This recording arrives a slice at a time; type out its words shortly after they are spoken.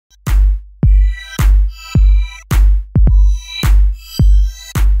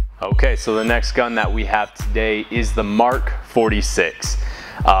Okay, so the next gun that we have today is the Mark 46.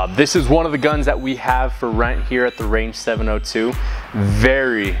 This is one of the guns that we have for rent here at the Range 702.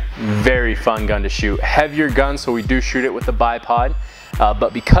 Very, very fun gun to shoot. Heavier gun, so we do shoot it with the bipod.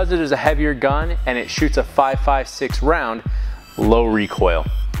 But because it is a heavier gun and it shoots a 5.56 round, low recoil.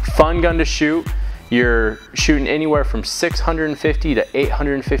 Fun gun to shoot. You're shooting anywhere from 650 to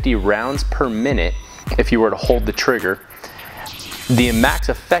 850 rounds per minute if you were to hold the trigger. The max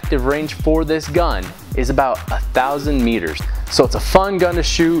effective range for this gun is about 1,000 meters. So it's a fun gun to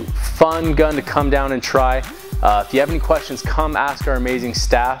shoot, fun gun to come down and try. If you have any questions, come ask our amazing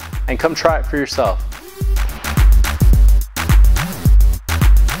staff and come try it for yourself.